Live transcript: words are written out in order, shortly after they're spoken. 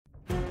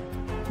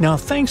Now,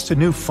 thanks to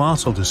new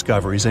fossil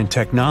discoveries and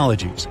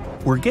technologies,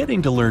 we're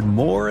getting to learn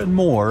more and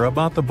more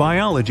about the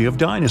biology of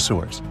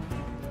dinosaurs.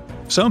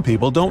 Some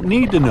people don't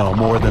need to know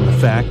more than the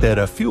fact that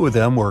a few of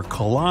them were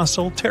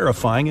colossal,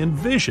 terrifying, and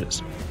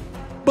vicious.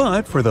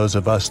 But for those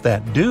of us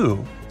that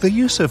do, the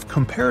use of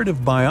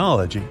comparative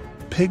biology,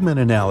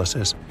 pigment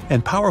analysis,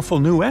 and powerful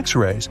new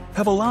X-rays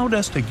have allowed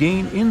us to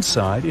gain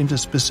insight into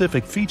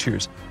specific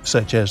features,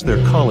 such as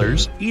their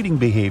colors, eating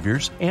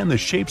behaviors, and the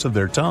shapes of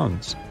their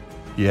tongues.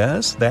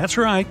 Yes, that's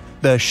right,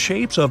 the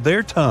shapes of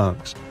their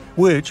tongues,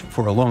 which,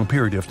 for a long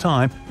period of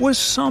time, was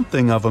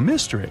something of a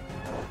mystery.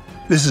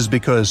 This is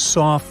because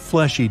soft,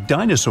 fleshy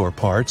dinosaur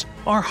parts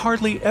are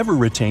hardly ever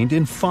retained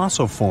in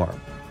fossil form.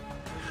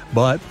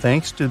 But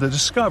thanks to the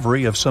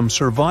discovery of some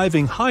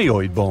surviving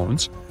hyoid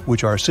bones,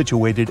 which are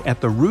situated at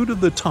the root of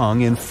the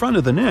tongue in front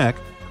of the neck,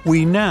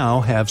 we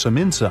now have some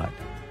insight.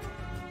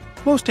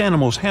 Most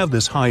animals have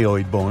this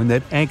hyoid bone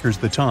that anchors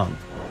the tongue.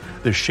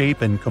 The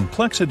shape and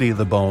complexity of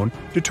the bone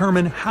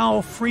determine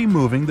how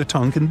free-moving the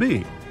tongue can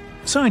be.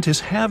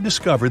 Scientists have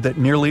discovered that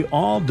nearly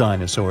all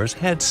dinosaurs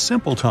had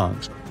simple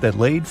tongues that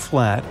laid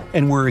flat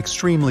and were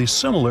extremely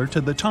similar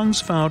to the tongues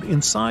found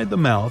inside the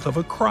mouth of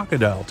a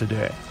crocodile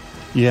today.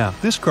 Yeah,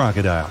 this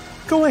crocodile.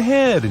 Go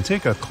ahead and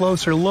take a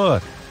closer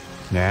look.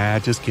 Nah,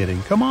 just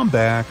kidding. Come on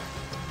back.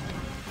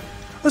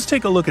 Let's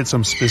take a look at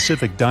some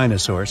specific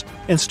dinosaurs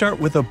and start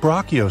with the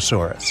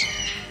Brachiosaurus.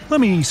 Let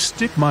me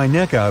stick my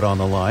neck out on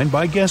the line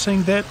by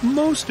guessing that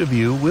most of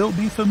you will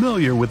be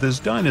familiar with this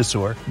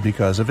dinosaur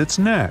because of its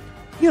neck.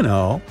 You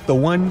know, the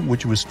one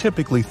which was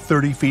typically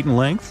 30 feet in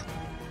length.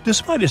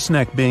 Despite its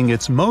neck being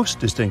its most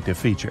distinctive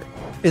feature,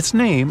 its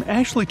name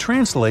actually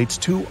translates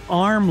to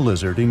arm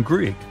lizard in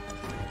Greek.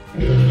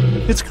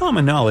 It's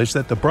common knowledge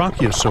that the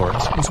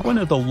Brachiosaurus was one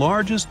of the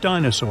largest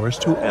dinosaurs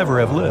to ever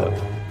have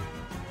lived.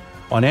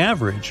 On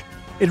average,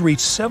 it reached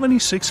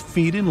 76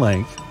 feet in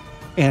length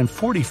and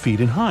 40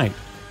 feet in height.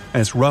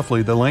 That's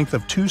roughly the length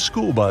of 2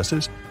 school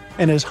buses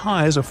and as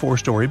high as a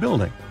 4-story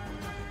building.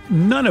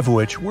 None of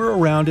which were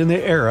around in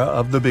the era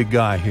of the big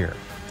guy here.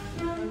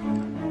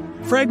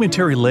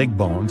 Fragmentary leg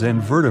bones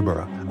and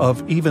vertebra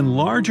of even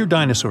larger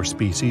dinosaur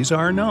species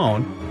are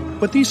known,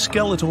 but these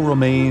skeletal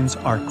remains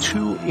are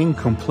too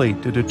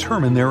incomplete to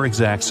determine their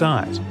exact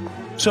size.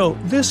 So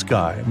this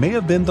guy may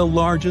have been the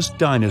largest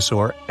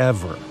dinosaur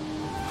ever.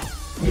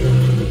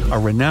 A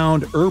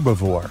renowned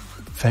herbivore,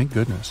 thank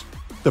goodness.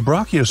 The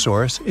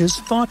Brachiosaurus is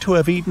thought to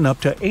have eaten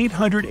up to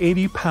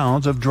 880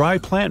 pounds of dry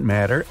plant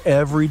matter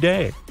every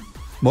day.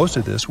 Most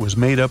of this was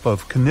made up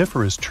of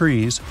coniferous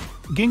trees,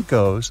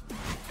 ginkgos,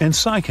 and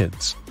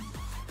cycads.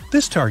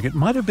 This target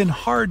might have been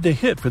hard to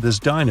hit for this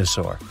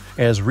dinosaur,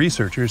 as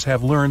researchers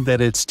have learned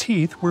that its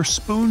teeth were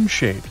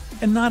spoon-shaped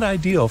and not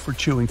ideal for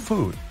chewing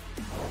food.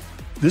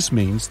 This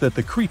means that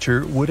the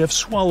creature would have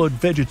swallowed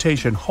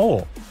vegetation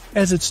whole,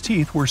 as its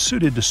teeth were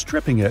suited to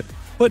stripping it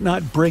but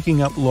not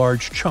breaking up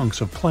large chunks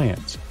of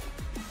plants.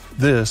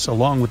 This,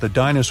 along with the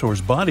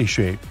dinosaur's body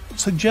shape,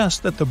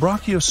 suggests that the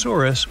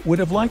Brachiosaurus would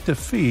have liked to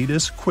feed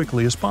as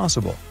quickly as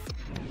possible.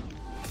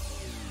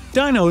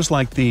 Dinos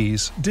like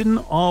these didn't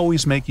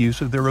always make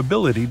use of their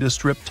ability to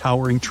strip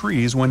towering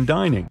trees when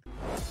dining.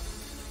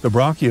 The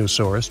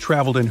Brachiosaurus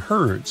traveled in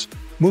herds,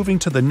 moving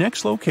to the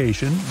next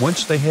location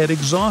once they had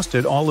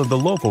exhausted all of the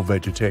local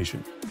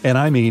vegetation. And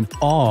I mean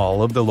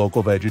all of the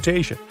local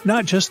vegetation,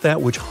 not just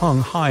that which hung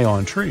high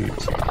on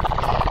trees.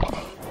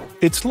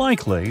 It's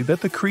likely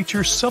that the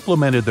creatures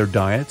supplemented their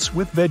diets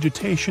with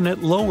vegetation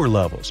at lower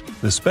levels,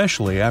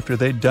 especially after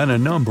they'd done a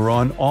number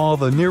on all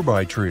the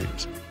nearby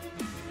trees.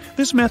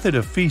 This method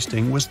of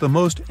feasting was the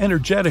most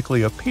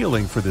energetically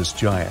appealing for this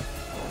giant.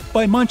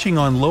 By munching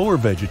on lower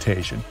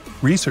vegetation,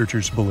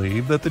 researchers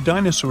believe that the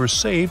dinosaurs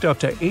saved up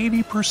to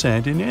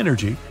 80% in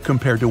energy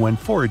compared to when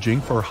foraging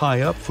for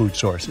high-up food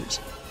sources.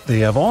 They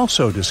have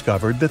also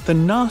discovered that the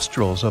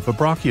nostrils of a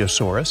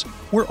Brachiosaurus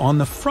were on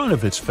the front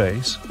of its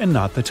face and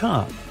not the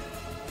top.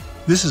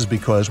 This is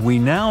because we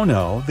now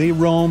know they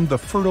roamed the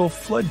fertile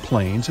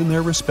floodplains in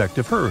their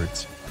respective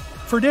herds.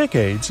 For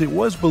decades, it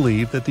was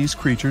believed that these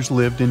creatures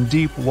lived in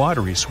deep,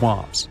 watery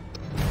swamps.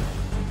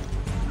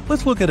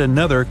 Let's look at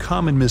another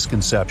common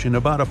misconception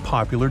about a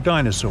popular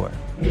dinosaur.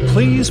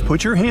 Please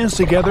put your hands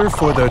together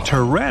for the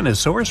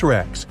Tyrannosaurus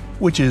rex,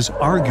 which is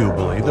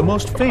arguably the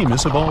most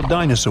famous of all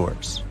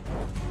dinosaurs.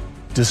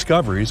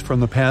 Discoveries from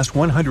the past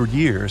 100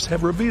 years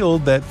have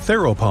revealed that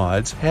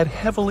theropods had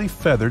heavily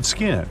feathered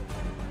skin.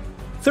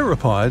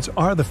 Theropods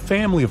are the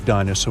family of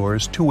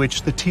dinosaurs to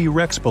which the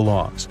T-Rex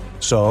belongs,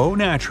 so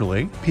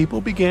naturally,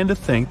 people began to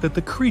think that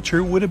the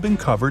creature would have been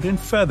covered in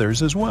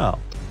feathers as well.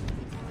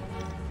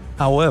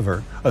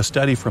 However, a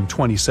study from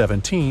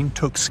 2017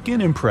 took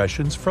skin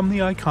impressions from the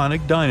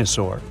iconic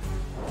dinosaur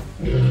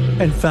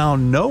and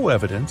found no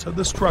evidence of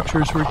the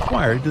structures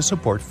required to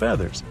support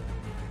feathers.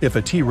 If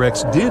a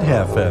T-Rex did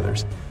have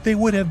feathers, they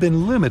would have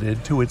been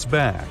limited to its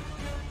back.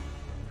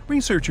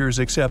 Researchers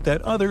accept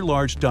that other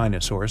large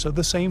dinosaurs of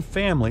the same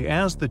family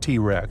as the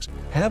T-Rex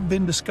have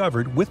been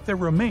discovered with their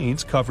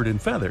remains covered in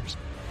feathers.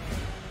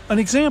 An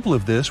example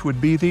of this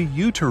would be the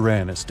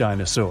Yutyrannus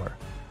dinosaur,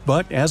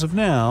 But as of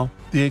now,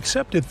 the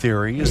accepted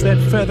theory is that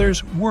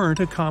feathers weren't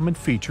a common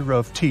feature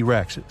of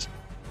T-Rexes.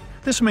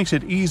 This makes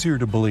it easier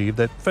to believe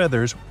that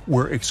feathers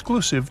were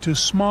exclusive to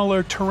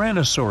smaller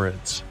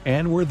tyrannosaurids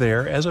and were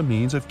there as a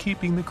means of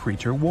keeping the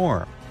creature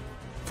warm.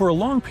 For a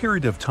long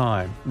period of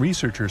time,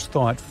 researchers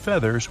thought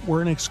feathers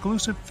were an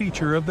exclusive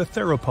feature of the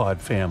theropod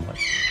family.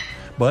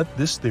 But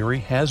this theory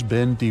has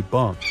been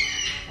debunked.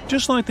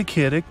 Just like the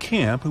kid at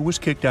camp who was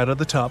kicked out of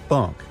the top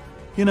bunk.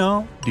 You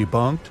know,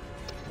 debunked.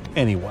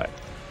 Anyway,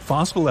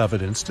 fossil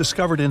evidence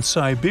discovered in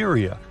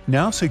Siberia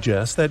now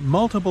suggests that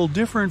multiple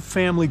different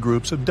family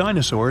groups of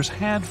dinosaurs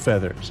had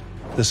feathers.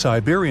 The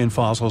Siberian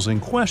fossils in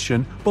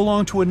question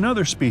belong to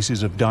another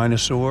species of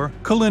dinosaur,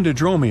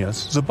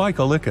 Calindrodromeus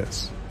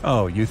zebucolicus.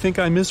 Oh, you think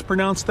I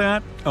mispronounced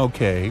that?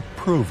 Okay,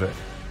 prove it.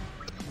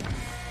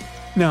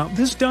 Now,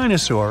 this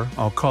dinosaur,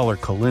 I'll call her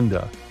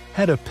Calinda,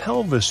 had a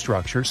pelvis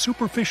structure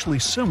superficially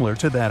similar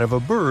to that of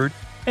a bird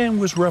and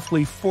was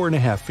roughly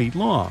 4.5 feet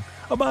long,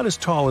 about as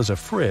tall as a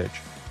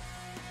fridge.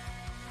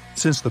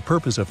 Since the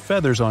purpose of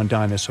feathers on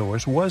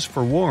dinosaurs was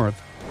for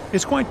warmth,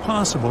 it's quite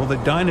possible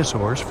that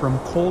dinosaurs from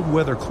cold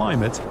weather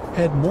climates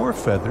had more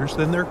feathers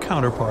than their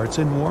counterparts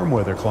in warm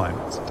weather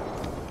climates.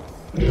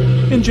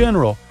 In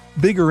general,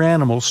 bigger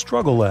animals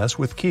struggle less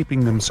with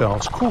keeping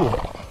themselves cool,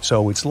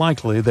 so it's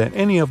likely that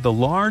any of the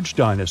large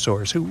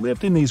dinosaurs who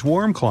lived in these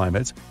warm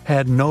climates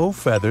had no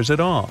feathers at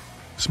all.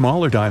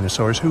 Smaller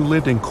dinosaurs who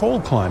lived in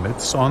cold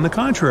climates, on the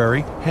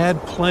contrary,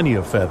 had plenty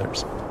of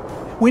feathers.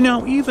 We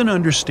now even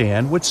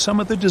understand what some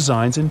of the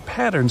designs and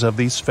patterns of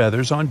these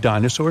feathers on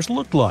dinosaurs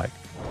looked like,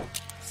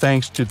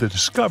 thanks to the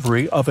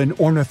discovery of an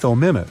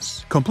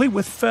ornithomimus, complete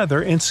with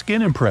feather and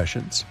skin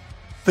impressions.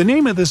 The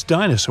name of this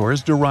dinosaur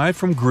is derived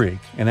from Greek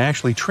and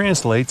actually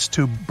translates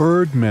to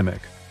bird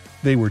mimic.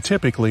 They were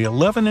typically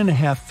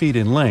 11.5 feet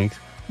in length,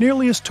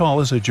 nearly as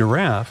tall as a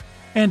giraffe,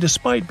 and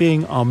despite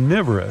being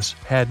omnivorous,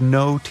 had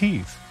no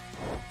teeth.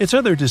 Its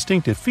other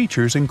distinctive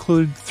features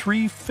include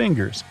 3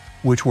 fingers,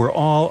 which were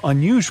all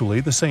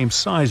unusually the same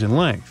size and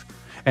length,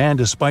 and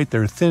despite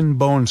their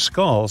thin-boned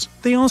skulls,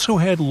 they also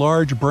had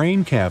large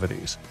brain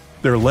cavities.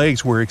 Their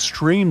legs were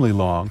extremely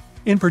long,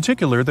 in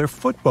particular their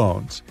foot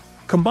bones.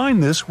 Combine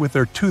this with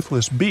their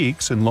toothless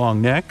beaks and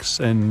long necks,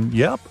 and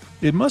yep,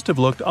 it must have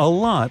looked a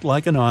lot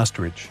like an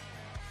ostrich.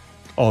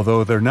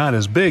 Although they're not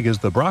as big as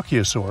the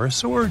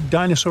Brachiosaurus or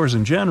dinosaurs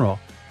in general,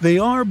 they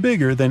are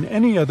bigger than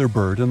any other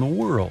bird in the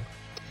world.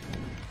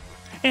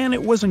 And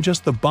it wasn't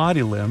just the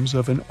body limbs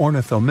of an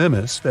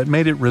ornithomimus that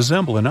made it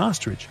resemble an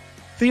ostrich.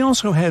 They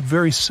also had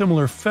very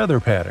similar feather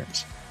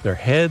patterns. Their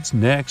heads,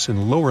 necks,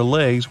 and lower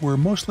legs were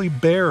mostly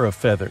bare of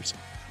feathers,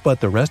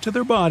 but the rest of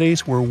their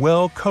bodies were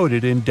well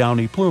coated in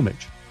downy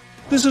plumage.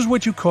 This is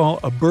what you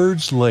call a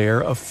bird's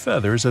layer of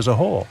feathers as a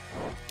whole.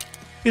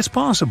 It's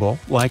possible,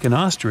 like an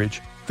ostrich,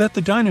 that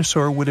the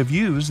dinosaur would have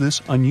used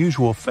this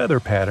unusual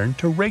feather pattern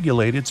to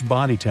regulate its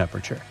body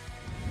temperature.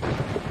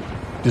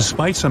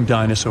 Despite some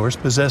dinosaurs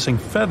possessing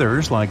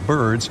feathers like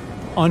birds,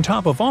 on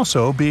top of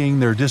also being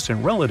their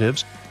distant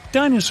relatives,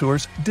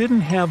 dinosaurs didn't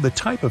have the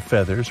type of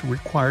feathers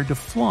required to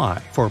fly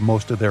for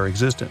most of their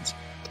existence.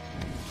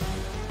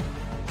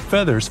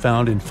 Feathers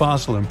found in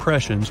fossil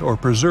impressions or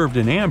preserved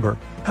in amber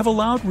have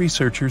allowed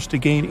researchers to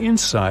gain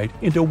insight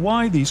into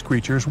why these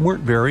creatures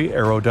weren't very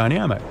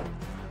aerodynamic.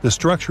 The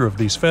structure of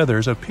these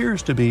feathers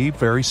appears to be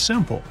very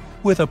simple,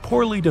 with a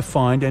poorly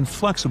defined and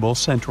flexible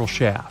central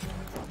shaft.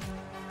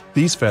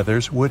 These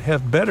feathers would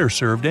have better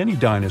served any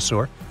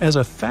dinosaur as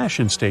a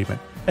fashion statement,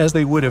 as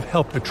they would have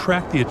helped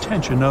attract the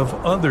attention of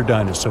other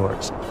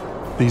dinosaurs.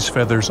 These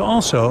feathers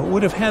also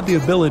would have had the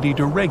ability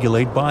to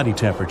regulate body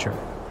temperature.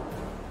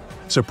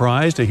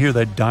 Surprised to hear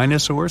that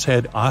dinosaurs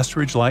had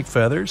ostrich-like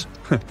feathers?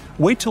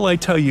 Wait till I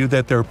tell you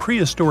that their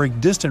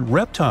prehistoric distant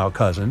reptile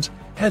cousins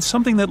had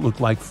something that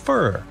looked like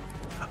fur.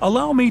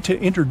 Allow me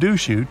to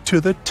introduce you to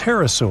the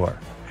pterosaur.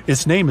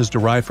 Its name is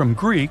derived from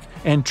Greek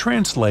and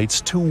translates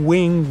to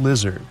winged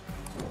lizard.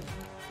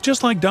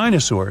 Just like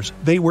dinosaurs,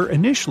 they were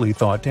initially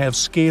thought to have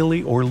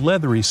scaly or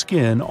leathery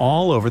skin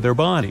all over their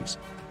bodies.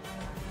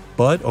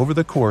 But over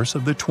the course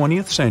of the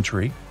 20th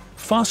century,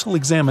 fossil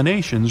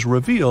examinations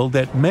revealed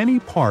that many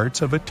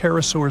parts of a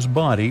pterosaur's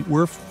body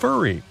were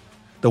furry.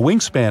 The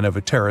wingspan of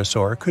a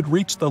pterosaur could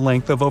reach the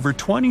length of over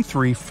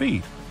 23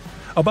 feet,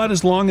 about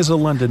as long as a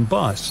London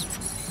bus.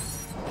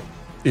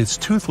 Its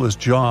toothless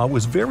jaw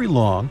was very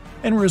long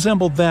and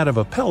resembled that of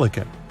a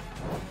pelican.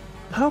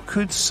 How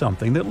could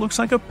something that looks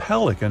like a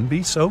pelican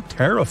be so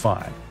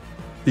terrifying?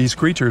 These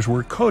creatures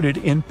were coated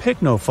in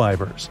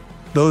pycnofibers.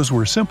 Those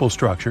were simple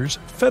structures,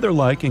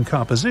 feather-like in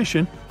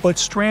composition, but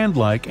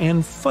strand-like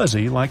and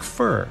fuzzy like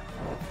fur.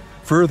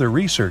 Further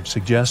research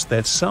suggests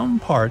that some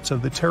parts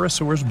of the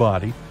pterosaur's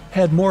body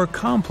had more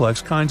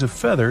complex kinds of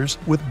feathers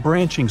with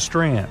branching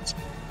strands.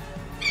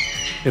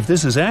 If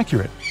this is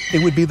accurate,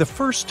 it would be the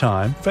first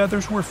time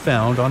feathers were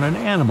found on an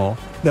animal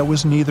that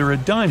was neither a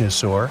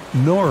dinosaur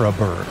nor a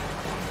bird.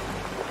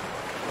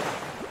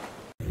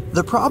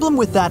 The problem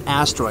with that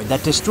asteroid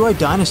that destroyed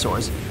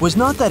dinosaurs was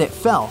not that it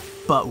fell,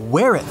 but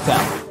where it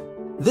fell.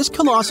 This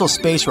colossal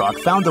space rock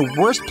found the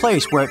worst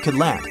place where it could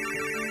land.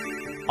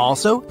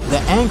 Also, the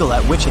angle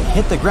at which it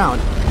hit the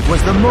ground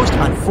was the most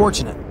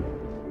unfortunate.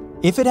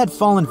 If it had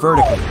fallen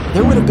vertically,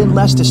 there would have been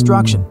less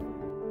destruction.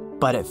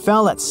 But it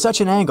fell at such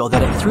an angle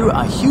that it threw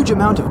a huge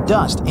amount of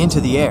dust into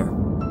the air.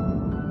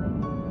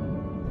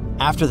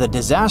 After the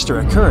disaster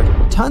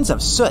occurred, tons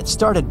of soot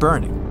started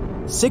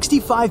burning.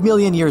 65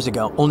 million years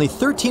ago, only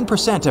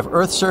 13% of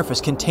Earth's surface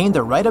contained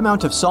the right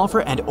amount of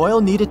sulfur and oil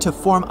needed to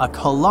form a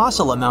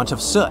colossal amount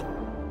of soot.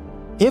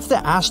 If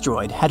the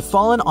asteroid had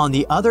fallen on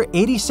the other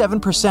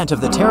 87% of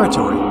the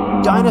territory,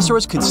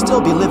 dinosaurs could still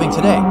be living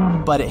today,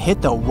 but it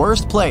hit the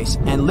worst place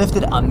and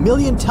lifted 1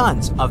 million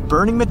tons of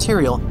burning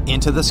material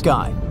into the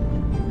sky.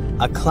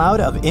 A cloud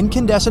of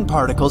incandescent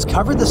particles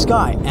covered the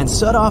sky and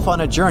set off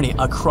on a journey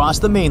across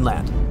the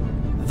mainland.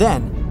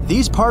 Then,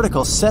 these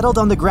particles settled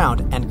on the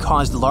ground and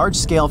caused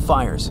large-scale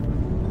fires.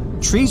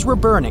 Trees were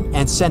burning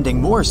and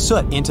sending more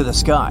soot into the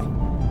sky.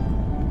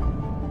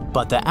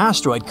 But the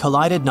asteroid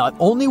collided not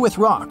only with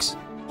rocks,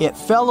 it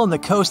fell on the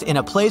coast in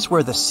a place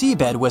where the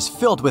seabed was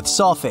filled with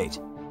sulfate.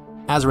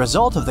 As a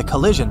result of the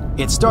collision,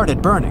 it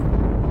started burning,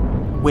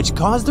 which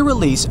caused the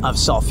release of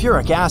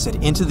sulfuric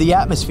acid into the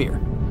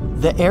atmosphere.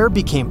 The air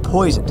became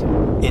poisoned.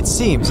 It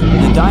seems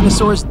the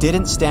dinosaurs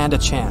didn't stand a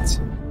chance.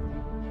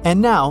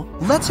 And now,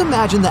 let's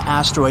imagine the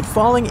asteroid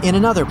falling in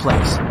another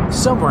place,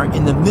 somewhere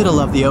in the middle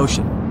of the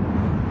ocean.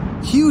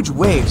 Huge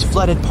waves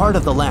flooded part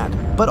of the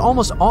land, but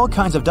almost all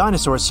kinds of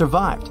dinosaurs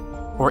survived.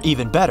 Or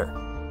even better,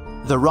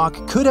 the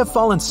rock could have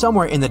fallen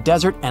somewhere in the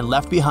desert and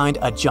left behind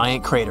a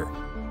giant crater.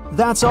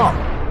 That's all.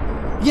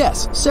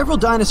 Yes, several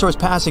dinosaurs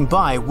passing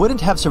by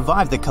wouldn't have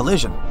survived the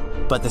collision,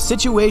 but the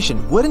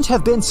situation wouldn't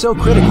have been so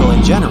critical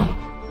in general.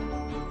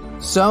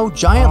 So,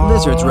 giant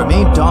lizards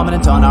remain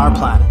dominant on our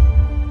planet.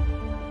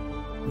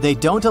 They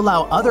don't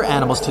allow other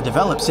animals to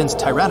develop since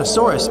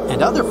Tyrannosaurus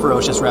and other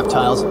ferocious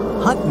reptiles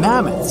hunt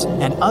mammoths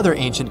and other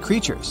ancient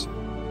creatures.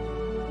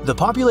 The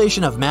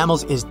population of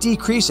mammals is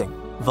decreasing.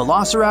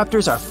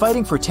 Velociraptors are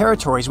fighting for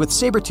territories with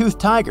saber-toothed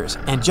tigers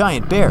and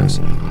giant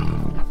bears.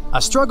 A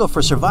struggle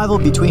for survival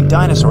between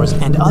dinosaurs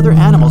and other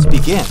animals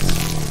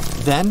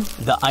begins. Then,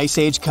 the Ice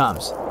Age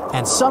comes,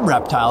 and some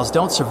reptiles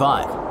don't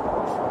survive.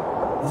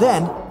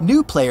 Then,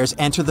 new players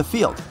enter the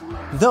field.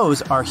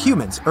 Those are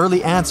humans'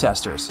 early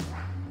ancestors.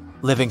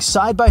 Living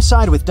side by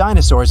side with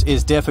dinosaurs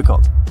is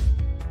difficult.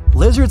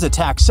 Lizards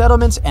attack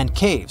settlements and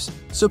caves,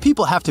 so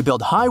people have to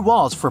build high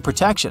walls for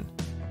protection.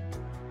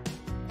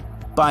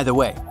 By the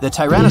way, the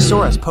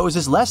Tyrannosaurus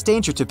poses less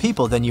danger to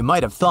people than you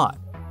might have thought.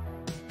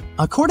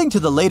 According to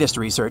the latest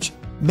research,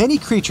 many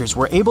creatures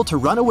were able to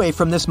run away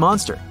from this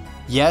monster.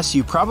 Yes,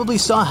 you probably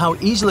saw how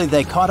easily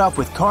they caught up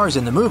with cars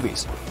in the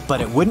movies,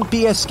 but it wouldn't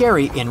be as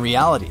scary in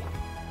reality.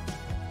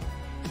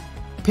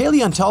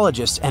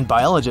 Paleontologists and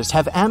biologists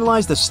have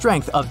analyzed the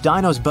strength of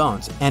dino's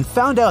bones and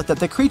found out that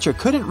the creature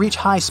couldn't reach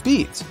high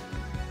speeds.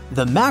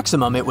 The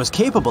maximum it was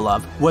capable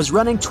of was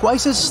running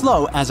twice as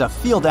slow as a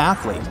field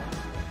athlete.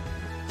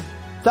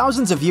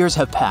 Thousands of years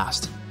have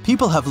passed.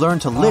 People have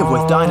learned to live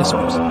with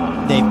dinosaurs.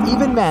 They've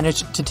even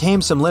managed to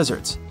tame some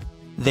lizards.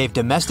 They've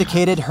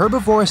domesticated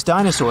herbivorous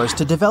dinosaurs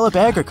to develop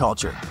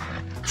agriculture.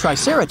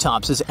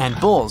 Triceratopses and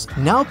bulls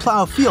now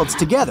plow fields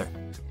together.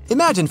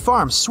 Imagine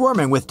farms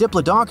swarming with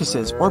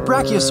diplodocuses or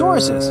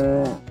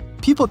brachiosauruses.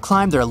 People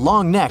climb their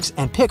long necks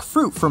and pick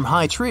fruit from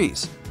high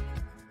trees.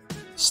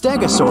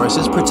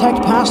 Stegosauruses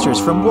protect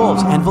pastures from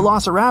wolves and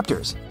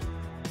velociraptors.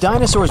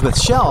 Dinosaurs with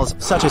shells,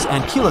 such as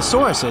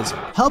ankylosauruses,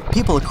 help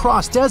people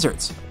cross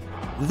deserts.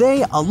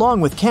 They, along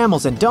with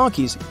camels and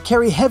donkeys,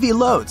 carry heavy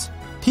loads.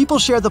 People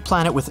share the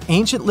planet with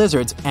ancient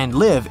lizards and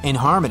live in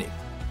harmony.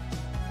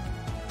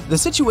 The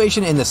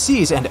situation in the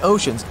seas and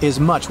oceans is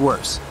much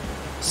worse.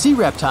 Sea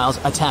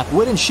reptiles attack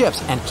wooden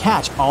ships and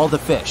catch all the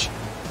fish.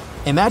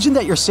 Imagine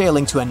that you're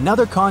sailing to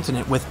another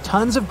continent with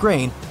tons of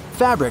grain,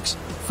 fabrics,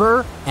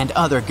 fur, and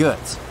other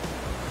goods.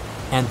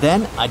 And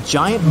then a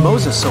giant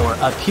mosasaur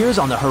appears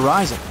on the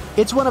horizon.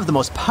 It's one of the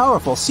most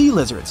powerful sea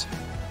lizards.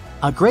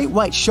 A great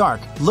white shark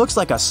looks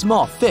like a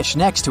small fish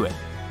next to it.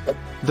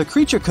 The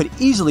creature could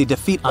easily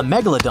defeat a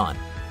megalodon.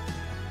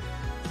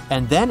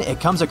 And then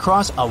it comes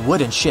across a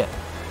wooden ship.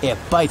 It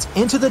bites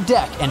into the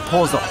deck and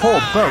pulls the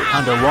whole boat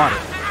underwater.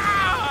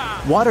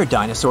 Water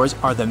dinosaurs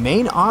are the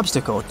main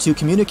obstacle to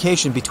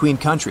communication between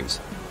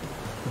countries.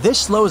 This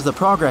slows the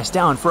progress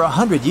down for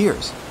 100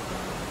 years.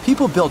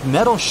 People built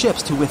metal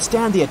ships to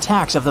withstand the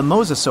attacks of the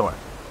mosasaur.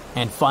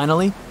 And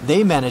finally,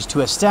 they managed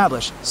to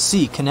establish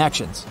sea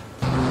connections.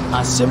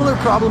 A similar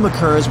problem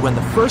occurs when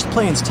the first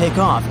planes take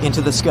off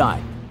into the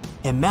sky.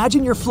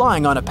 Imagine you're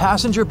flying on a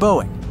passenger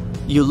Boeing.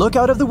 You look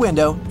out of the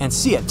window and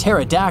see a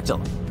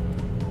pterodactyl.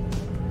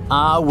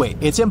 Wait,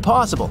 it's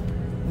impossible.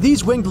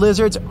 These winged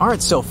lizards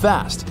aren't so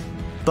fast,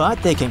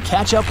 but they can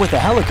catch up with a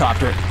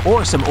helicopter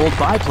or some old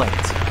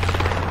biplanes.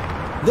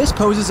 This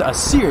poses a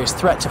serious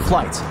threat to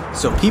flights,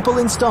 so people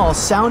install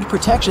sound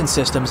protection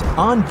systems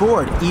on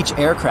board each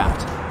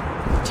aircraft.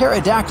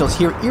 Pterodactyls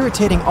hear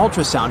irritating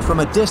ultrasound from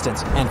a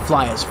distance and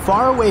fly as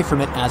far away from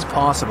it as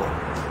possible.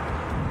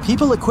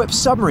 people equip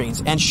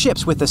submarines and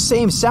ships with the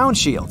same sound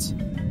shields.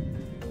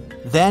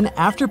 Then,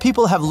 after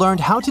people have learned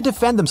how to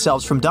defend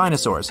themselves from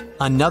dinosaurs,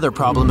 another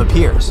problem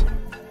appears.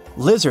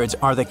 Lizards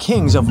are the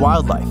kings of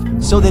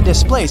wildlife, so they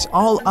displace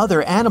all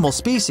other animal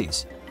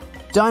species.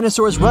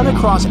 Dinosaurs run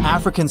across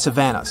African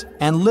savannas,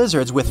 and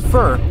lizards with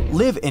fur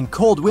live in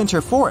cold winter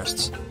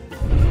forests.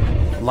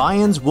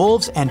 Lions,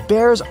 wolves, and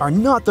bears are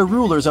not the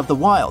rulers of the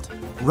wild.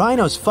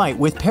 Rhinos fight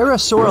with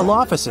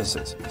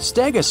Parasaurolophuses.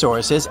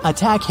 Stegosauruses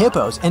attack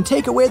hippos and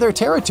take away their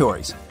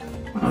territories.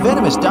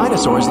 Venomous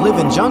dinosaurs live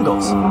in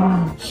jungles.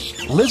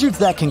 Lizards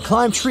that can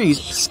climb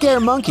trees scare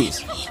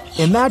monkeys.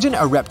 Imagine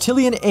a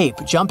reptilian ape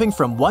jumping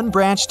from one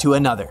branch to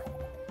another.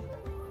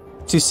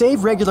 To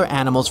save regular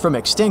animals from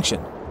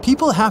extinction,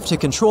 people have to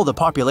control the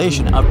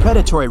population of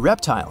predatory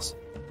reptiles.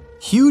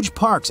 Huge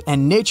parks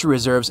and nature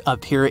reserves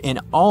appear in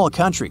all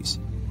countries.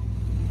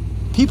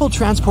 People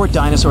transport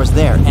dinosaurs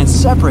there and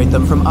separate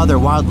them from other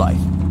wildlife.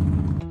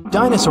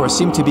 Dinosaurs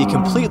seem to be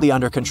completely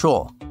under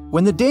control.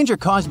 When the danger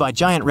caused by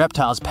giant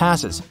reptiles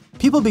passes,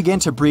 people begin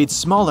to breed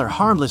smaller,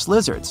 harmless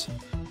lizards.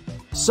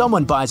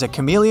 Someone buys a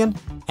chameleon,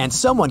 and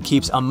someone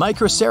keeps a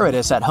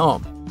Microceratus at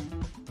home.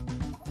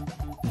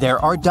 There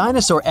are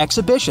dinosaur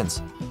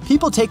exhibitions.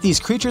 People take these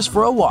creatures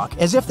for a walk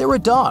as if they were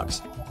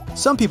dogs.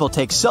 Some people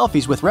take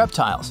selfies with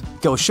reptiles,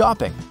 go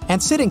shopping,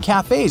 and sit in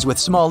cafes with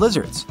small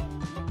lizards.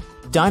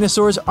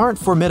 Dinosaurs aren't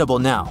formidable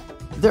now.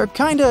 They're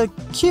kinda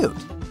cute.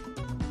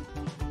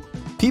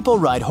 People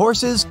ride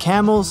horses,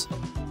 camels,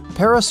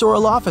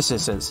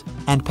 Parasaurolophuses,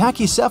 and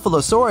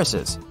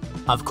Pachycephalosauruses.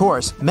 Of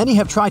course, many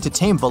have tried to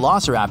tame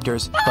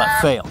velociraptors, but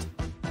failed.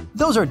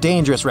 Those are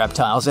dangerous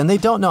reptiles and they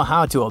don't know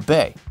how to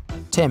obey.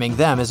 Taming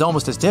them is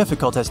almost as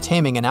difficult as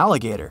taming an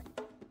alligator.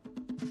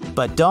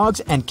 But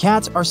dogs and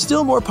cats are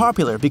still more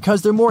popular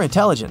because they're more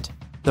intelligent.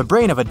 The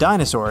brain of a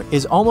dinosaur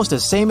is almost the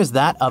same as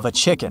that of a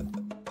chicken.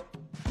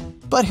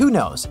 But who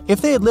knows,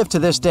 if they had lived to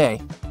this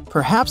day,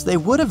 perhaps they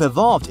would have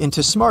evolved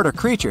into smarter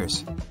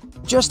creatures.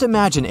 Just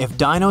imagine if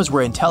dinos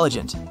were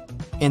intelligent.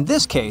 In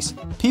this case,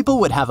 people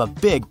would have a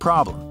big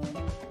problem.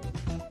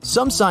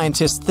 Some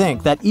scientists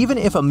think that even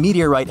if a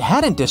meteorite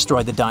hadn't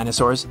destroyed the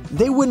dinosaurs,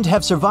 they wouldn't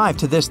have survived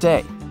to this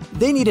day.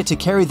 They needed to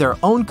carry their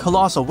own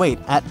colossal weight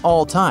at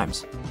all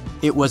times.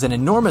 It was an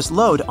enormous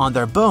load on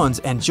their bones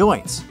and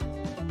joints.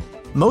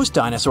 Most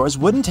dinosaurs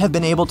wouldn't have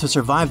been able to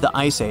survive the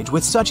Ice Age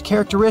with such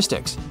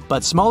characteristics,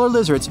 but smaller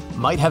lizards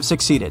might have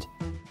succeeded.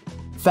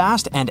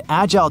 Fast and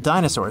agile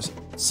dinosaurs,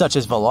 such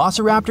as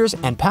velociraptors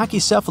and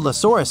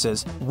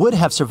Pachycephalosauruses, would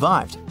have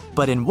survived,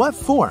 but in what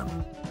form?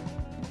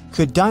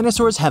 Could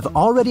dinosaurs have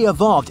already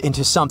evolved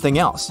into something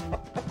else?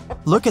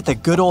 Look at the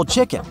good old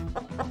chicken.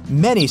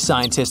 Many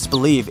scientists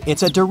believe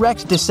it's a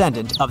direct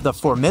descendant of the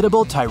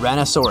formidable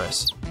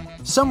Tyrannosaurus.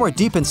 Somewhere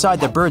deep inside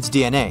the bird's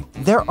DNA,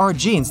 there are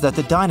genes that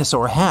the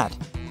dinosaur had.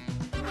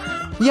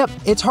 Yep,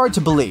 it's hard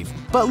to believe,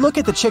 but look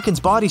at the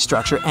chicken's body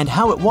structure and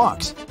how it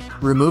walks.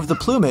 Remove the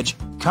plumage,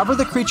 cover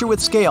the creature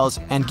with scales,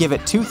 and give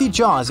it toothy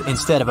jaws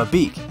instead of a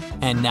beak.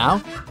 And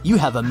now, you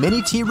have a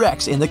mini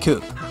T-Rex in the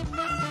coop.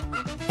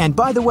 And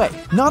by the way,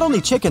 not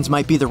only chickens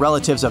might be the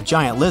relatives of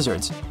giant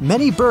lizards,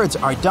 many birds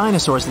are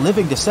dinosaurs'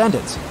 living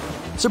descendants.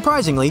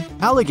 Surprisingly,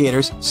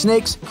 alligators,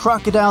 snakes,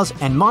 crocodiles,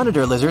 and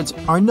monitor lizards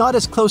are not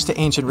as close to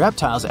ancient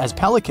reptiles as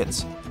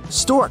pelicans,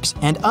 storks,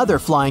 and other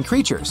flying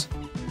creatures.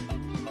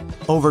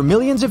 Over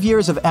millions of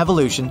years of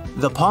evolution,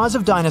 the paws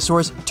of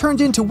dinosaurs turned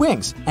into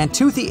wings, and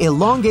toothy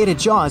elongated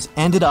jaws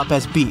ended up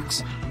as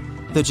beaks.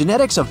 The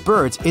genetics of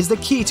birds is the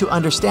key to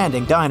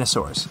understanding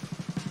dinosaurs.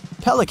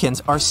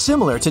 Pelicans are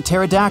similar to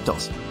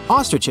pterodactyls,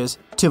 ostriches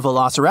to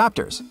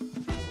velociraptors.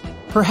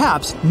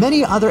 Perhaps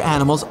many other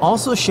animals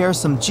also share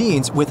some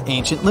genes with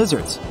ancient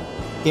lizards.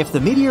 If the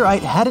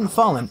meteorite hadn't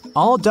fallen,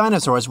 all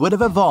dinosaurs would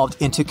have evolved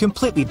into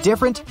completely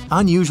different,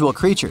 unusual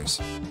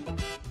creatures.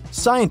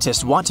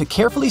 Scientists want to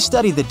carefully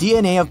study the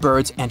DNA of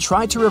birds and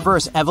try to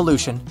reverse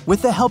evolution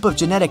with the help of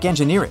genetic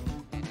engineering.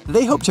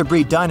 They hope to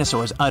breed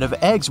dinosaurs out of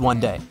eggs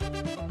one day.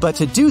 But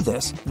to do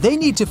this, they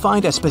need to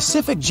find a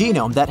specific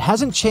genome that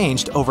hasn't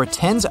changed over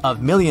tens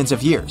of millions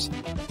of years.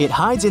 It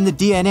hides in the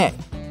DNA.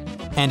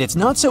 And it's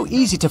not so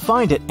easy to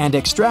find it and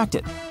extract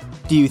it.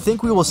 Do you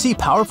think we will see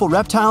powerful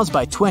reptiles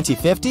by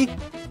 2050?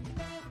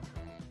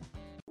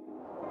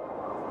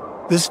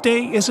 This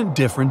day isn't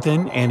different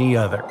than any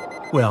other.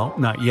 Well,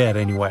 not yet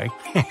anyway.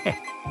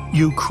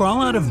 You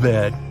crawl out of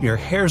bed, your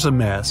hair's a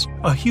mess,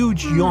 a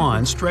huge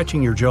yawn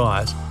stretching your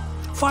jaws.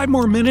 5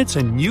 more minutes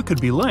and you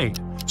could be late.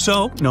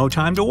 So, no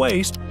time to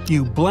waste.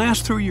 You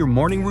blast through your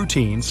morning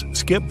routines,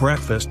 skip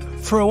breakfast,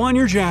 throw on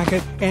your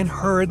jacket, and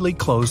hurriedly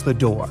close the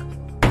door.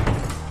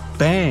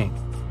 Bang!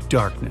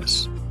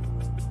 Darkness.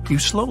 You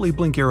slowly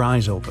blink your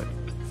eyes open.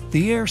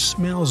 The air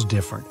smells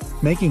different,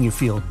 making you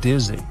feel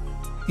dizzy.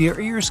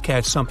 Your ears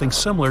catch something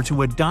similar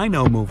to a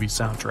dino movie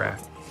soundtrack.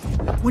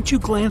 Once you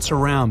glance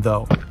around,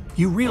 though,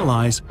 you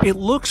realize it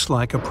looks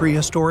like a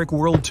prehistoric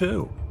world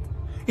too.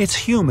 It's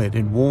humid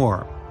and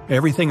warm.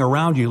 Everything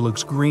around you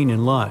looks green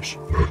and lush.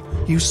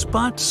 You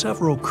spot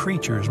several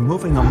creatures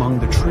moving among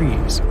the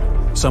trees.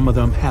 Some of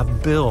them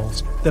have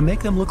bills that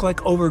make them look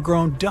like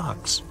overgrown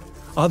ducks.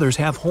 Others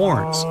have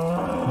horns.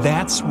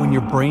 That's when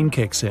your brain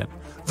kicks in.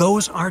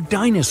 Those are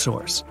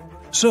dinosaurs.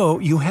 So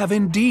you have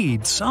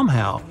indeed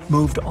somehow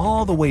moved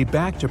all the way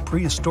back to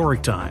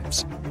prehistoric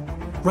times.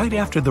 Right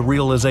after the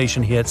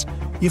realization hits,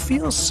 you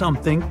feel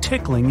something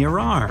tickling your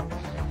arm.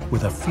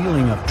 With a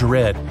feeling of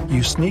dread,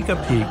 you sneak a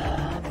peek.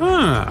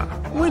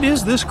 What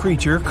is this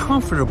creature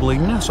comfortably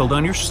nestled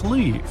on your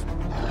sleeve?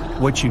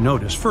 What you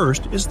notice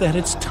first is that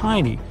it's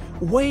tiny,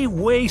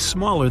 way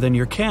smaller than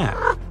your cat.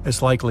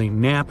 It's likely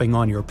napping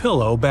on your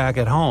pillow back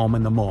at home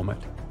in the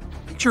moment.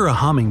 Picture a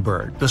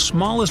hummingbird, the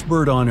smallest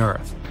bird on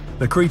Earth.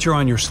 The creature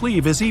on your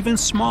sleeve is even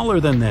smaller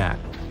than that.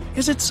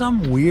 Is it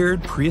some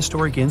weird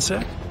prehistoric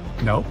insect?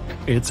 Nope,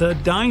 it's a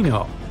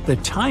dino, the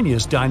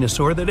tiniest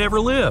dinosaur that ever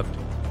lived.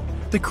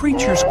 The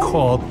creature's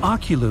called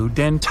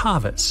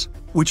oculodentavis,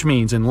 which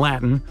means in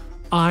Latin,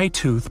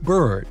 eye-toothed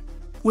bird.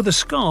 With a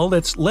skull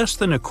that's less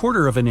than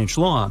 1/4 of an inch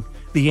long,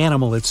 the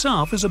animal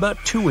itself is about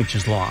 2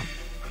 inches long.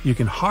 You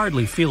can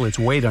hardly feel its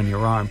weight on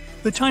your arm.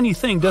 The tiny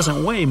thing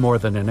doesn't weigh more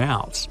than an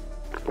ounce.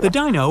 The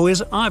dino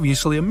is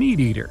obviously a meat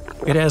eater.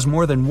 It has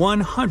more than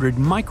 100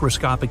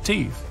 microscopic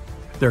teeth.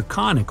 They're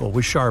conical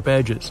with sharp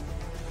edges.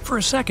 For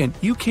a second,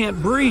 you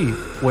can't breathe.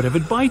 What if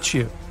it bites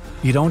you?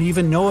 You don't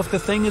even know if the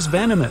thing is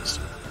venomous.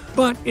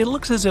 But it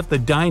looks as if the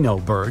dino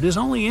bird is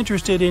only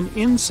interested in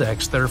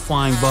insects that are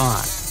flying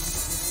by.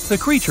 The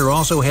creature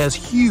also has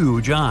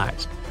huge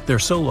eyes. They're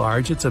so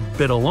large it's a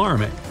bit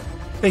alarming.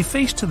 They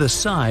face to the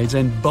sides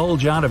and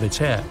bulge out of its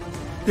head.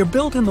 They're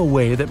built in the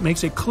way that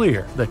makes it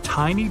clear the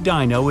tiny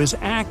dino is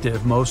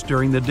active most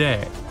during the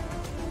day.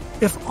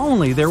 If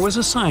only there was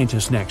a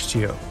scientist next to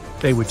you.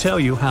 They would tell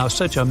you how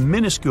such a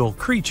minuscule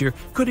creature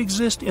could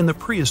exist in the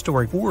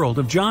prehistoric world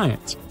of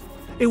giants.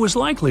 It was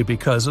likely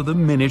because of the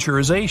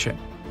miniaturization.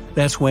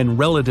 That's when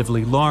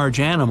relatively large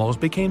animals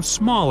became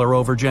smaller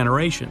over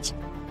generations.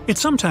 It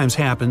sometimes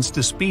happens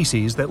to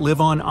species that live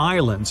on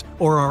islands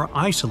or are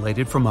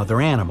isolated from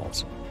other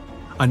animals.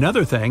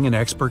 Another thing an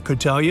expert could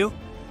tell you,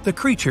 the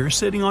creature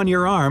sitting on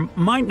your arm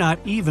might not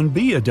even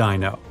be a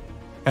dino.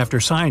 After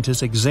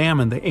scientists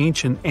examine the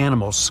ancient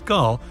animal's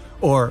skull,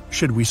 or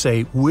should we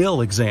say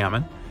will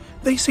examine,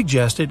 they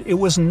suggested it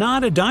was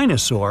not a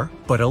dinosaur,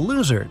 but a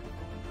lizard.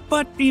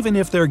 But even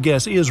if their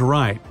guess is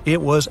right,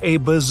 it was a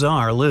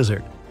bizarre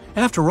lizard.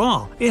 After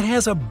all, it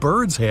has a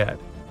bird's head.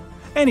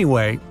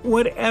 Anyway,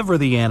 whatever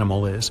the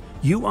animal is,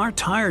 you are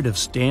tired of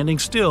standing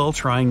still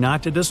trying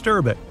not to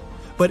disturb it.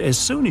 But as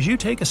soon as you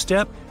take a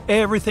step,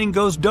 everything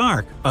goes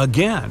dark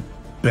again.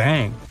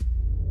 Bang!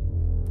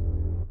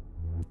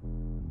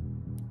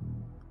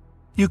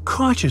 You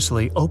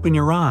cautiously open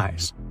your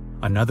eyes.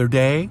 Another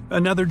day,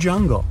 another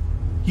jungle.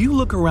 You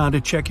look around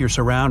to check your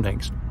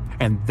surroundings,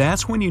 and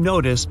that's when you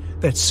notice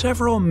that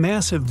several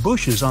massive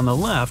bushes on the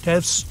left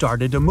have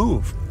started to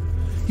move.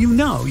 You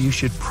know you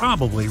should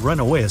probably run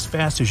away as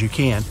fast as you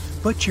can,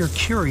 but your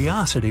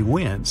curiosity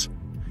wins.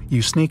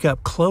 You sneak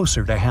up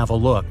closer to have a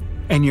look,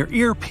 and your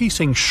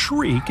ear-piercing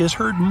shriek is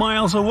heard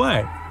miles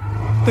away.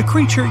 The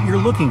creature you're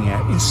looking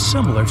at is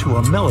similar to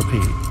a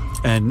millipede,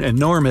 an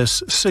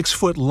enormous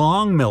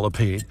 6-foot-long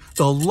millipede,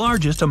 the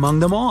largest among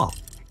them all.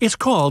 It's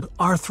called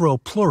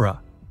Arthropleura.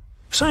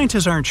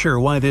 Scientists aren't sure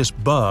why this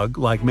bug,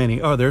 like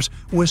many others,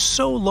 was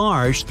so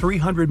large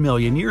 300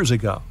 million years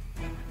ago.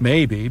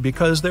 Maybe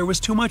because there was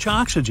too much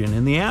oxygen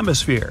in the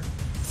atmosphere,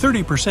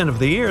 30% of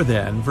the air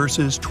then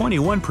versus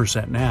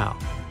 21% now.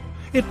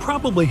 It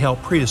probably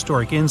helped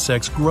prehistoric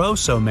insects grow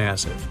so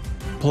massive.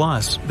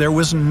 Plus, there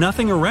was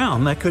nothing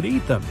around that could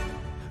eat them.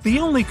 The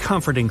only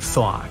comforting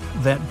thought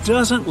that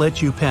doesn't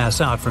let you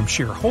pass out from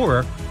sheer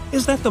horror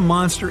is that the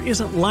monster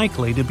isn't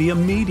likely to be a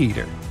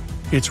meat-eater.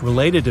 It's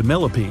related to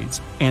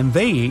millipedes, and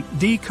they eat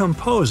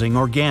decomposing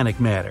organic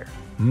matter.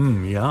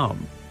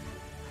 Yum.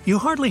 You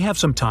hardly have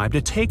some time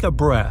to take a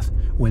breath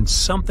when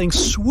something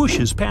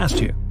swooshes past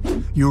you.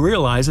 You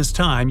realize it's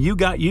time you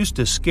got used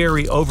to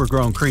scary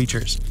overgrown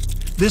creatures.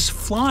 This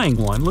flying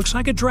one looks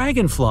like a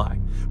dragonfly,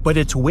 but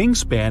its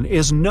wingspan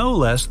is no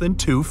less than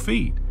 2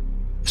 feet.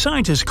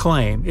 Scientists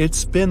claim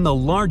it's been the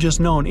largest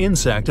known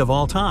insect of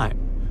all time.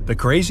 The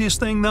craziest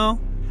thing, though?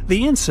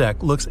 The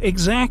insect looks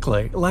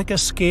exactly like a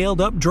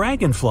scaled-up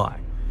dragonfly,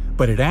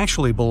 but it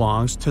actually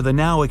belongs to the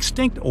now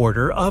extinct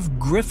order of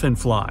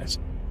griffinflies.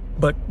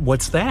 But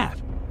what's that?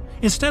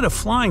 Instead of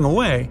flying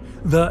away,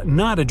 the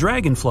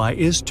not-a-dragonfly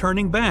is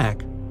turning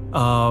back.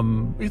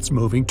 It's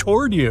moving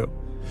toward you.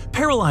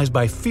 Paralyzed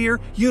by fear,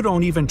 you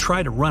don't even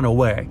try to run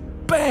away.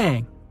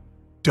 Bang!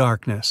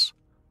 Darkness.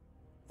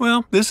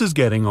 Well, this is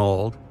getting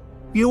old.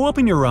 You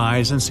open your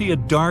eyes and see a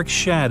dark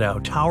shadow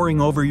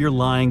towering over your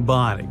lying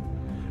body.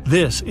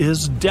 This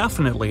is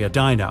definitely a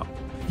dino.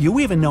 You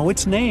even know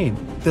its name,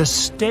 the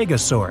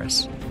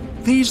Stegosaurus.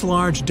 These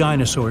large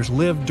dinosaurs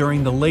lived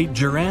during the late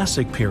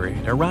Jurassic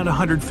period, around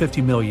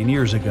 150 million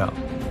years ago.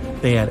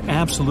 They had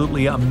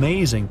absolutely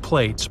amazing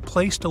plates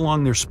placed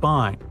along their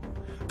spine.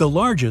 The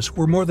largest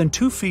were more than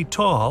 2 feet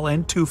tall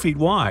and 2 feet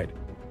wide.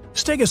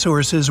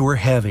 Stegosauruses were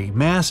heavy,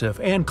 massive,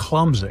 and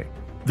clumsy.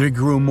 They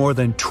grew more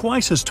than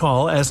twice as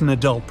tall as an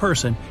adult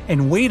person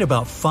and weighed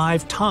about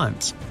 5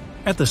 tons.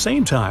 At the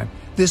same time,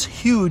 this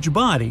huge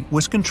body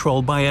was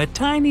controlled by a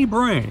tiny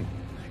brain.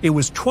 It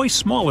was twice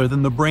smaller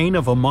than the brain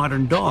of a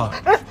modern dog.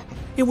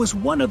 It was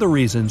one of the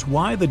reasons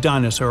why the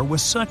dinosaur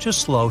was such a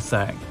slow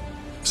thing.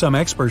 Some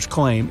experts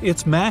claim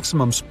its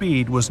maximum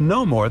speed was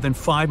no more than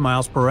 5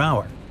 miles per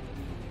hour.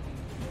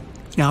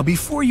 Now,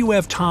 before you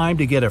have time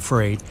to get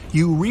afraid,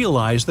 you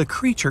realize the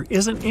creature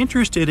isn't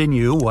interested in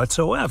you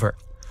whatsoever.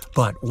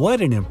 But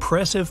what an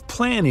impressive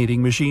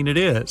plant-eating machine it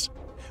is!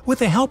 With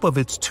the help of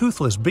its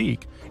toothless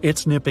beak,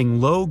 it's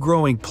nipping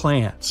low-growing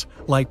plants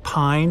like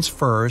pines,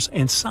 firs,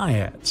 and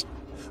cycads.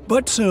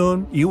 But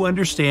soon, you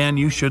understand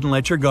you shouldn't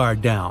let your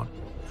guard down.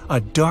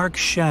 A dark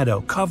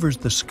shadow covers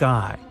the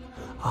sky.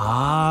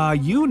 Ah,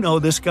 you know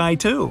this guy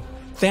too.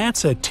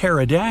 That's a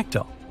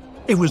pterodactyl.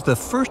 It was the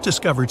first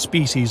discovered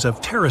species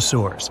of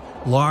pterosaurs,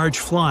 large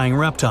flying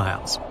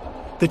reptiles.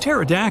 The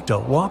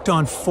pterodactyl walked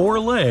on 4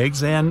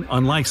 legs and,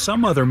 unlike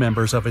some other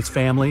members of its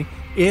family,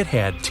 it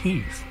had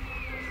teeth.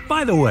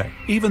 By the way,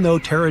 even though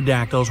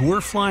pterodactyls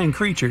were flying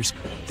creatures,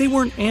 they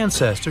weren't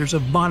ancestors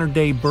of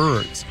modern-day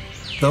birds.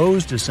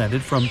 Those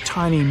descended from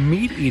tiny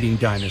meat-eating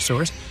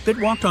dinosaurs that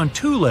walked on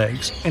 2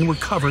 legs and were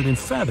covered in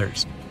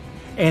feathers.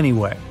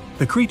 Anyway,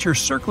 the creature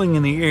circling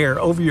in the air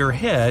over your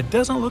head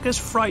doesn't look as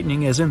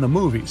frightening as in the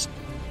movies.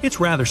 It's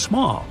rather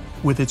small,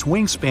 with its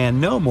wingspan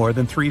no more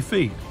than 3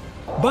 feet.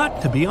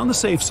 But to be on the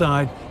safe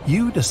side,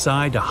 you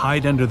decide to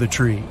hide under the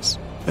trees.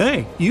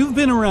 Hey, you've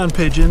been around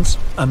pigeons.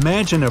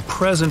 Imagine a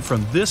present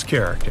from this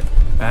character.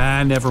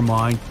 Ah, never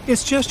mind.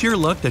 It's just your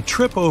luck to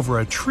trip over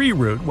a tree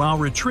root while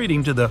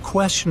retreating to the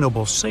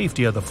questionable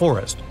safety of the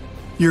forest.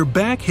 Your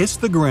back hits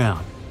the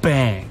ground.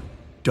 Bang!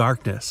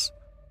 Darkness.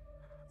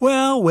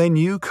 Well, when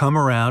you come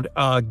around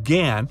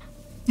again,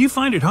 you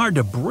find it hard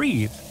to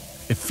breathe.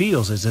 It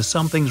feels as if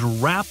something's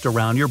wrapped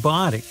around your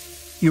body.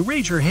 You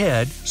raise your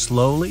head,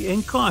 slowly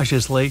and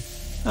cautiously.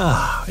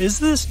 Is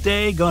this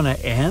day gonna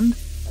end?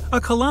 A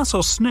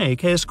colossal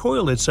snake has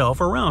coiled itself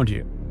around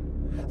you.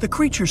 The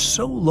creature's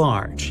so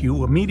large,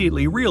 you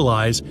immediately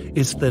realize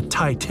it's the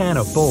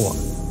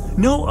titanoboa.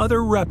 No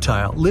other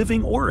reptile,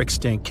 living or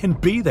extinct, can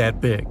be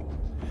that big.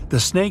 The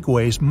snake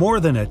weighs more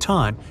than a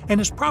ton and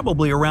is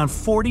probably around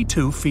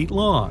 42 feet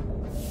long.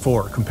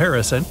 For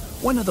comparison,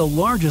 one of the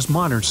largest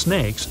modern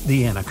snakes,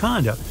 the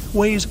anaconda,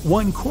 weighs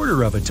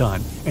 1/4 of a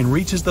ton and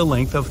reaches the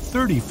length of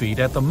 30 feet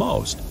at the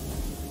most.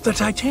 The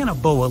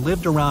titanoboa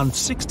lived around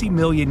 60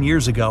 million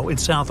years ago in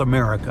South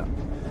America.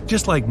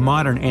 Just like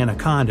modern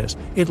anacondas,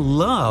 it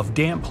loved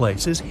damp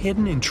places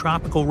hidden in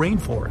tropical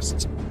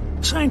rainforests.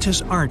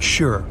 Scientists aren't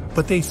sure,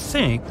 but they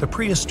think the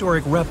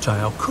prehistoric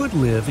reptile could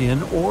live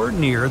in or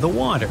near the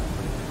water.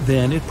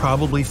 Then it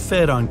probably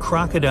fed on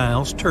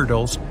crocodiles,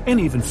 turtles, and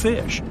even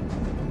fish.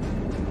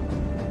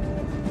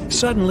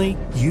 Suddenly,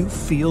 you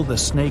feel the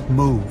snake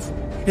move.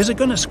 Is it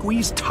going to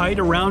squeeze tight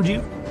around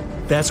you?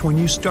 That's when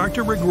you start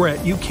to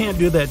regret you can't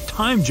do that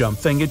time jump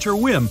thing at your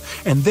whim,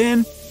 and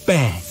then,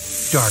 bang,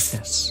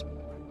 darkness.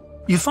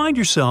 You find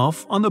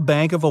yourself on the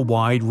bank of a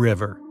wide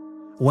river.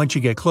 Once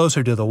you get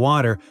closer to the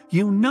water,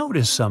 you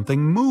notice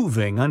something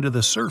moving under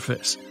the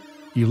surface.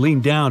 You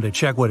lean down to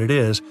check what it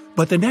is,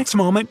 but the next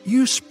moment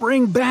you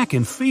spring back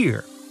in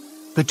fear.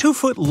 The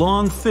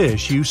 2-foot-long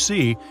fish you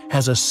see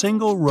has a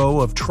single row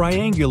of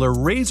triangular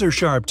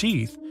razor-sharp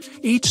teeth,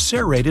 each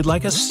serrated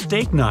like a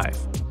steak knife.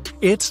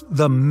 It's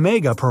the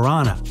mega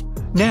piranha.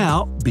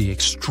 Now, be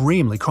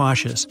extremely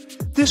cautious.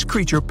 This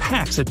creature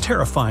packs a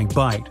terrifying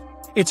bite.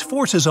 Its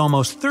force is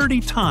almost 30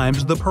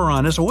 times the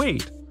piranha's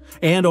weight.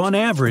 And on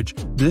average,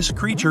 this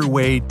creature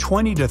weighed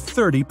 20 to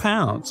 30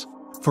 pounds.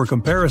 For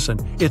comparison,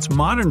 its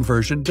modern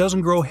version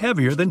doesn't grow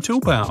heavier than 2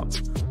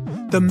 pounds.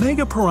 The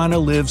mega piranha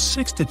lived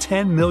 6 to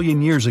 10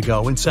 million years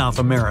ago in South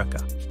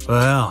America.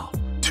 Well,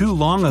 too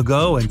long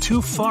ago and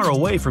too far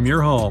away from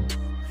your home.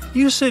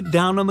 You sit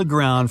down on the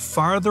ground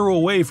farther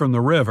away from the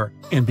river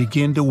and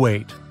begin to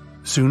wait.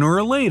 Sooner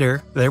or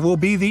later, there will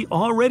be the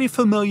already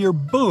familiar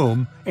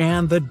boom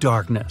and the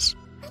darkness.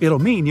 It'll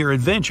mean your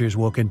adventures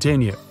will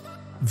continue.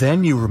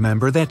 Then you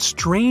remember that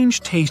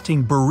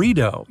strange-tasting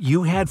burrito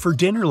you had for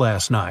dinner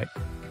last night.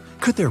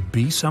 Could there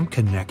be some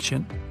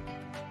connection?